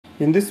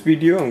In this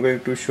video I'm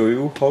going to show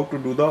you how to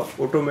do the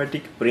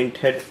automatic print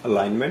head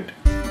alignment.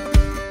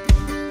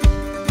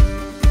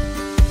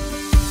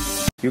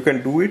 You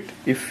can do it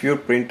if your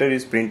printer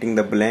is printing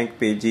the blank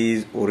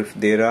pages or if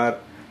there are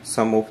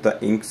some of the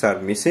inks are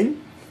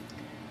missing.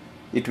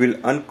 It will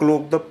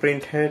unclog the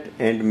print head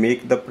and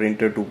make the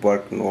printer to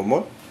work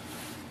normal.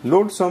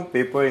 Load some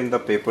paper in the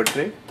paper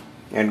tray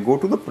and go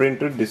to the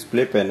printer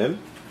display panel.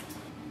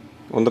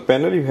 On the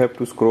panel you have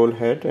to scroll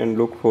ahead and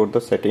look for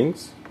the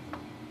settings.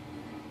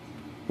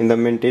 In the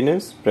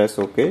maintenance, press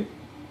OK.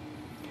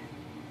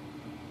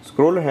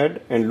 Scroll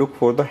ahead and look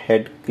for the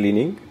head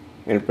cleaning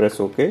and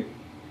press OK.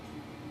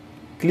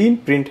 Clean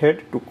print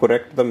head to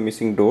correct the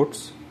missing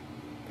dots.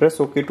 Press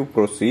OK to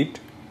proceed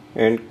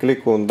and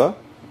click on the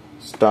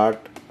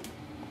start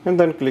and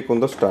then click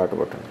on the start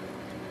button.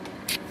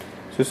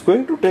 So it's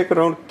going to take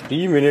around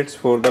 3 minutes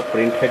for the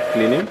print head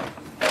cleaning.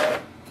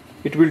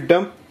 It will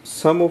dump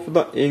some of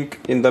the ink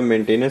in the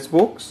maintenance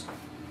box.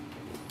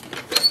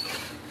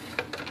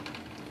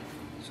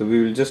 So we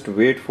will just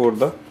wait for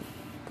the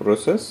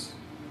process.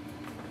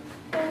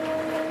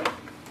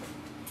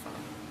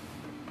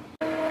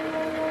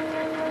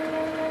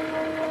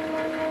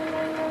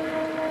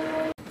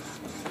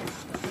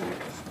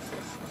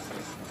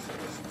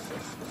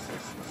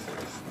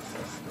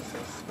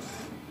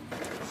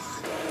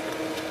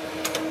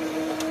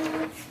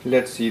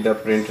 Let's see the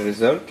print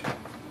result.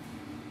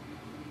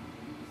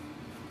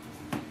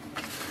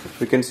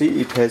 We can see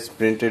it has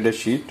printed a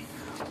sheet.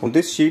 On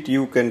this sheet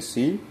you can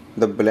see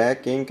the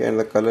black ink and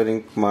the color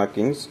ink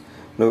markings.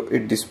 Now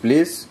it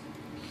displays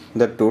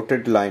the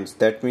dotted lines.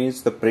 That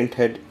means the print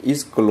head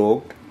is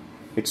clogged.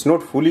 It's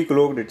not fully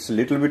clogged, it's a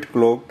little bit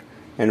clogged,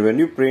 and when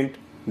you print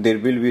there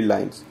will be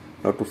lines.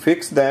 Now to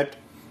fix that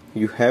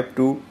you have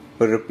to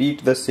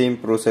repeat the same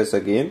process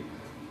again.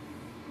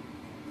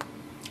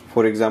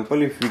 For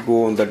example, if we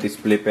go on the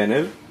display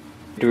panel,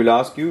 it will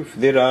ask you if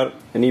there are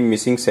any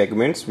missing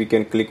segments. We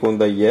can click on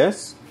the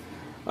yes.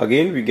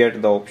 Again we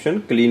get the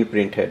option clean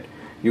print head.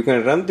 You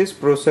can run this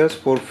process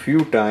for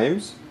few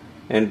times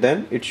and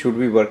then it should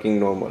be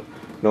working normal.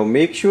 Now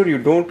make sure you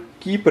don't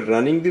keep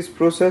running this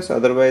process,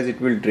 otherwise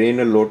it will drain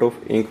a lot of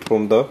ink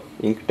from the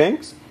ink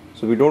tanks.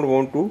 So we don't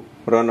want to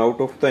run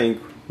out of the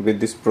ink with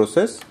this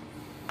process.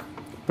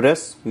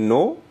 Press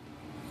no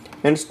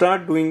and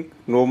start doing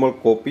normal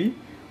copy.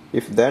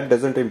 If that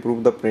doesn't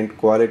improve the print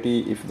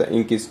quality, if the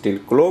ink is still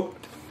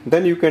clogged,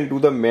 then you can do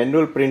the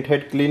manual print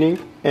head cleaning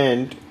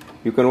and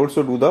you can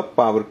also do the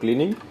power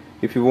cleaning.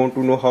 If you want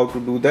to know how to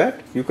do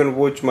that, you can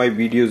watch my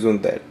videos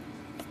on that.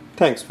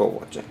 Thanks for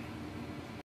watching.